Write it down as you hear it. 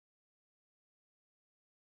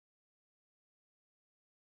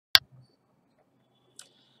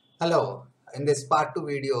Hello, in this part 2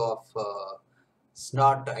 video of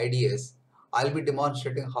Snort IDS, I'll be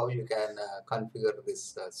demonstrating how you can configure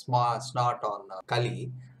this smart Snort on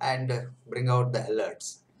Kali and bring out the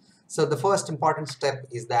alerts. So the first important step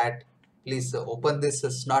is that please open this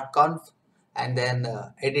Snort conf and then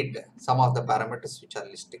edit some of the parameters which are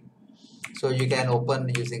listing. So you can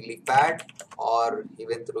open using leafpad or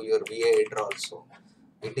even through your VA editor also.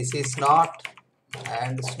 etc snort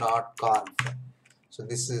and snort conf. So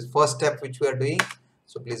this is first step which we are doing.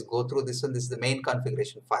 So please go through this one. This is the main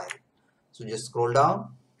configuration file. So just scroll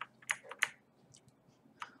down.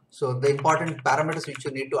 So the important parameters which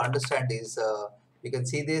you need to understand is you can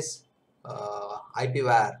see this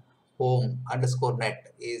IPvar home underscore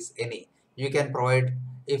net is any. You can provide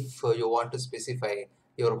if you want to specify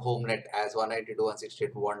your home net as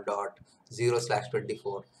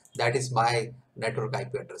 192.168.1.0/24. That is my network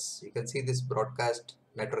IP address. You can see this broadcast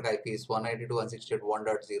network IP is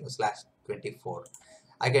 192.168.1.0/24.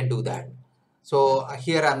 I can do that. So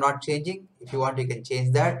here I'm not changing. If you want, you can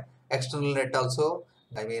change that. External net also,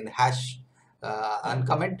 I mean hash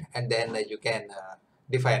uncomment, and then you can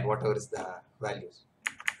define whatever is the values.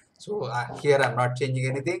 So here I'm not changing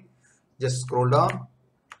anything. Just scroll down.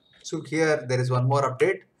 So here there is one more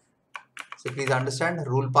update. So please understand,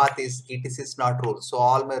 rule path is etc snort rules. So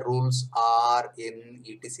all my rules are in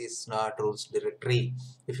etc snort rules directory.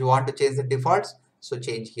 If you want to change the defaults, so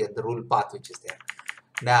change here the rule path which is there.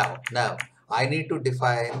 Now I need to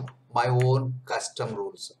define my own custom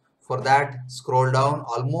rules. For that, scroll down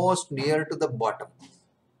almost near to the bottom.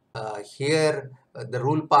 Here the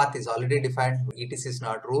rule path is already defined, etc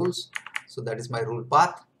snort rules. So that is my rule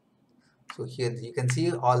path. So here you can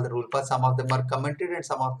see all the rule paths. Some of them are commented and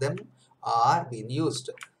some of them are being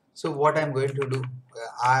used. So what I'm going to do,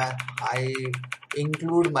 I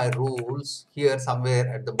include my rules here somewhere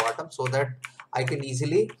at the bottom so that I can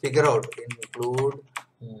easily figure out. Include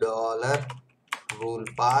dollar rule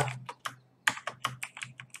path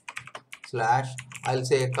slash, I'll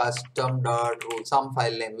say custom dot rule, some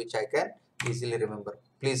file name which I can easily remember.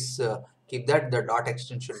 Please keep that the dot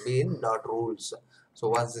extension should be in dot rules. So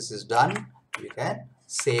once this is done, you can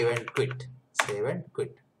save and quit. Save and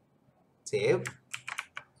quit. Save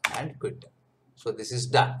and quit. So this is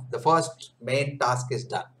done. The first main task is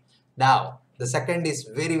done. Now the second is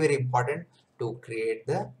very important, to create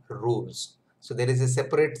the rules. So there is a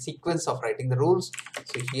separate sequence of writing the rules.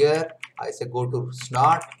 So here I say go to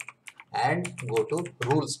snort and go to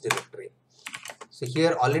rules directory. So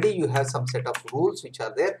here already you have some set of rules which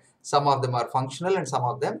are there. Some of them are functional and some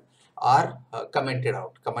of them are commented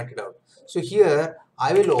out. So here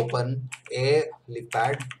I will open a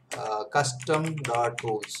leafpad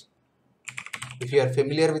custom.rules. If you are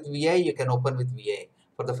familiar with VI, you can open with VI.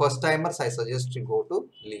 For the first timers, I suggest you go to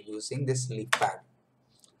using this leafpad.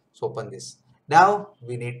 So open this. Now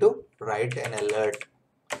we need to write an alert.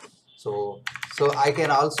 So I can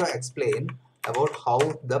also explain about how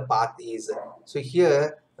the path is. So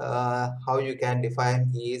here how you can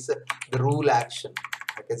define is the rule action.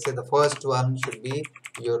 I can say the first one should be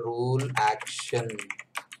your rule action.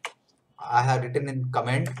 I have written in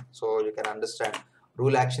comment so you can understand.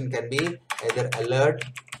 Rule action can be either alert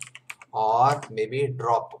or maybe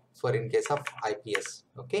drop for in case of IPS.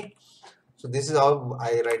 Okay. So this is how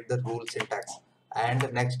I write the rule syntax.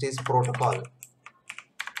 And next is protocol.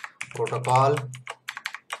 Protocol,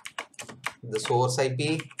 the source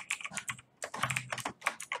IP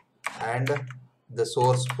and the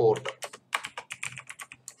source port.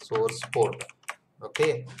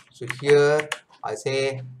 Okay. So here I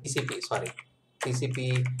say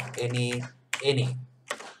TCP any.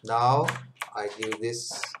 Now I give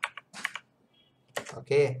this.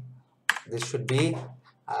 Okay. This should be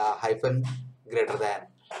hyphen greater than,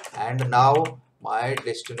 and now my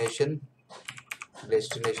destination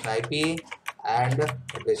IP and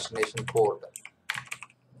destination port.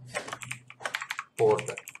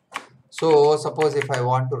 So suppose if I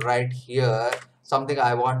want to write here something,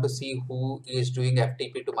 I want to see who is doing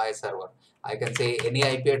FTP to my server, I can say any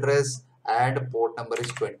IP address and port number is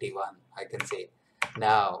 21. I can say.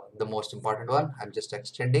 Now the most important one, I'm just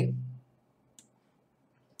extending.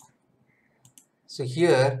 So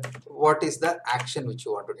here what is the action which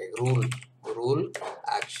you want to take? Rule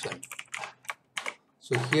action.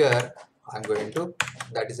 So here I'm going to,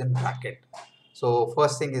 that is in bracket. So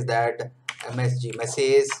first thing is that MSG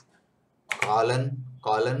message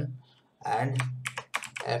colon and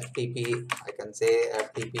FTP, I can say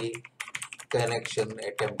FTP connection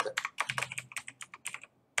attempt.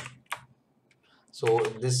 So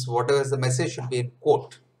this whatever is the message should be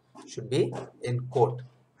in quote,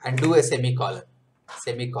 and do a semicolon.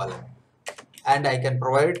 and I can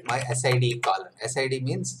provide my SID column. SID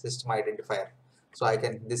means system identifier. So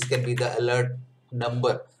this can be the alert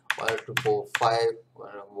number 1, 2, 4, 5, 1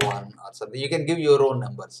 or something. You can give your own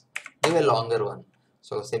numbers. Give a longer one.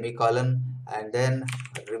 So semicolon and then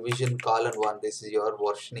revision colon 1. This is your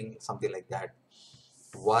versioning, something like that.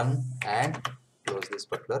 1 and close this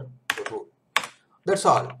particular rule. That's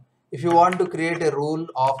all. If you want to create a rule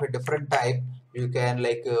of a different type, you can,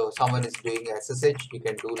 like someone is doing SSH, you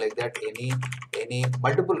can do like that, any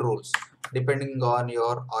multiple rules depending on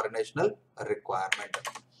your organizational requirement.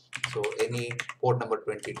 So any port number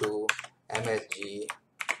 22 MSG,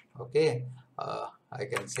 okay, I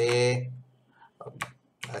can say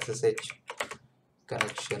SSH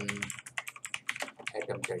connection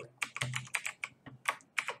attempted,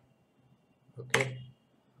 okay,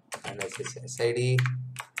 and SSID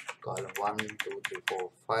column 1 2 3 4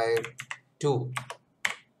 5 2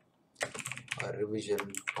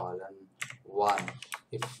 revision column 1.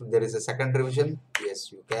 If there is a second revision,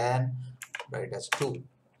 yes, you can write as 2.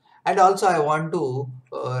 And also I want to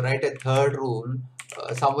write a third rule.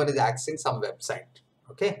 Someone is accessing some website,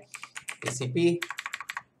 okay, TCP,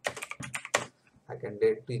 I can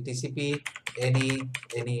do TCP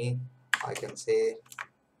any I can say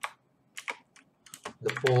the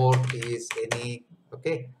port is any,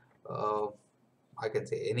 okay, I can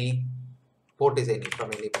say any port is any,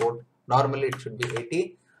 from any port. Normally it should be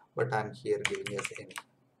 80, but I'm here giving us any.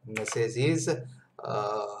 Message is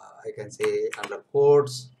I can say under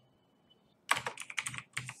ports.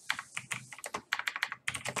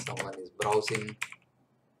 Someone is browsing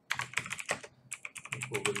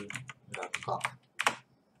google.com.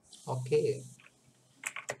 Okay,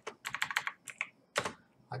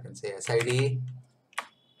 I can say SID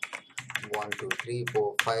 1 2 3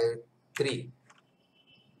 4 5 3.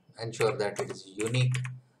 Ensure that it is unique.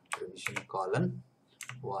 Revision colon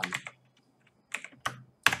 1.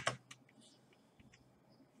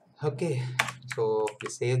 Okay, so we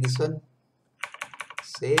save this one,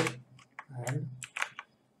 save and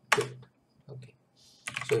quit. Okay,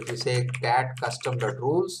 so if you say cat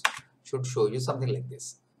custom.rules, should show you something like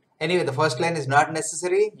this. Anyway, the first line is not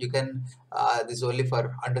necessary. You can this is only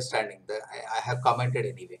for understanding. I have commented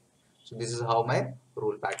anyway. So this is how my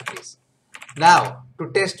rule pattern is. Now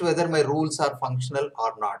to test whether my rules are functional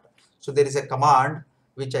or not, so there is a command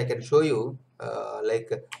which I can show you,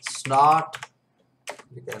 like snort,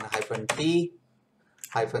 you can -t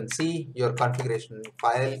 -c. Your configuration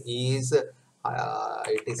file is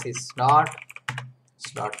etc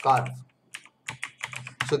snort.conf.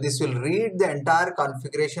 So this will read the entire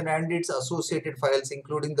configuration and its associated files,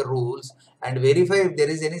 including the rules, and verify if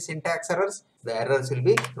there is any syntax errors. The errors will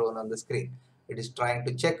be thrown on the screen. It is trying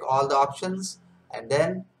to check all the options, and then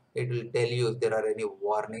it will tell you if there are any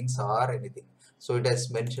warnings or anything. So it has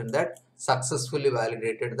mentioned that successfully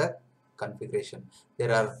validated the configuration.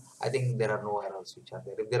 I think there are no errors which are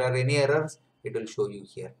there. If there are any errors, it will show you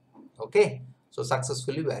here. Okay, so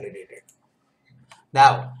successfully validated.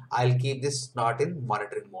 Now I'll keep this snort in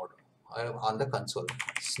monitoring mode on the console.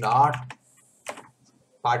 Snort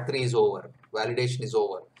part 3 is over. Validation is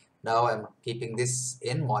over. Now I'm keeping this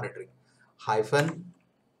in monitoring.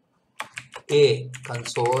 -a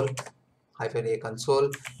console, -a console,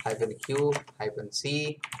 -q,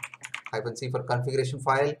 -c for configuration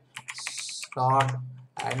file, snort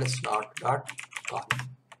and snort.conf.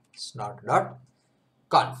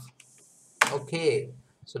 Snort.conf. Okay,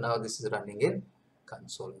 so now this is running in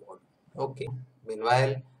console mode. Okay,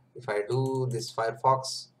 meanwhile, if I do this Firefox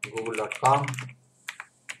google.com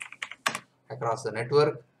across the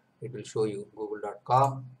network, it will show you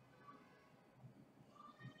google.com.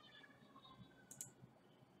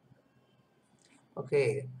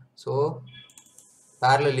 Okay, so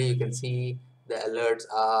parallelly you can see the alerts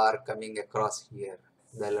are coming across here.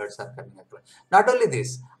 The alerts are coming across. Not only this,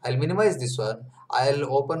 I'll minimize this one. I'll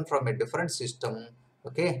open from a different system.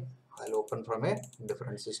 Okay, I'll open from a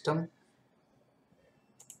different system.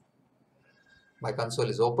 My console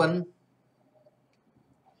is open.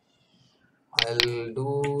 I'll do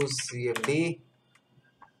CMD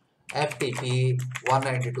FTP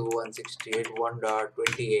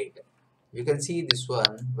 192.168.1.28. You can see this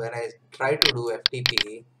one. When I try to do FTP,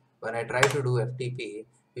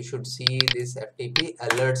 you should see this FTP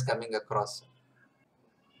alerts coming across.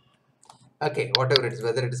 Okay, whatever it is,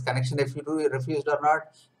 whether it is connection if you do refused or not,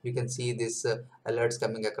 you can see this alerts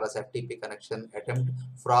coming across FTP connection attempt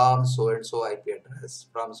from so and so IP address,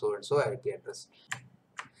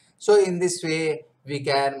 So in this way we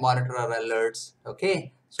can monitor our alerts.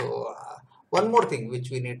 Okay, so one more thing which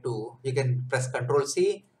we need to, you can press Ctrl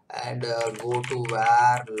C and go to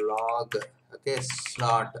var log, okay,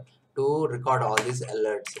 snort to record all these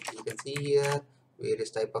alerts. You can see here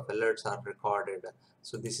various type of alerts are recorded.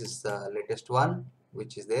 So this is the latest one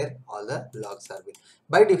which is there. All the logs are there.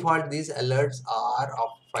 By default, these alerts are of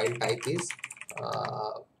file type is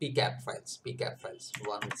pcap files. Pcap files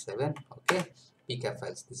 17. Okay, pcap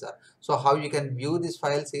files these are. So how you can view these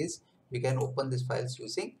files is you can open these files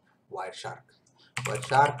using Wireshark.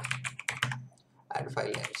 Wireshark and file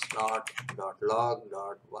name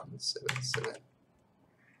snort.log.177.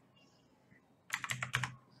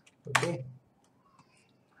 Okay,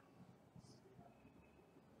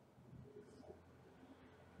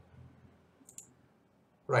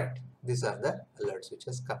 right. These are the alerts which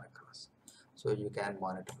has come across. So you can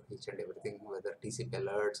monitor each and everything, whether TCP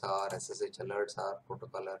alerts or SSH alerts or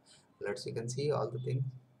protocol alerts. You can see all the things.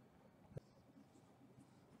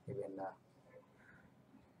 Even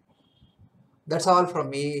that's all from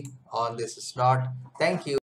me on this Snort. Thank you.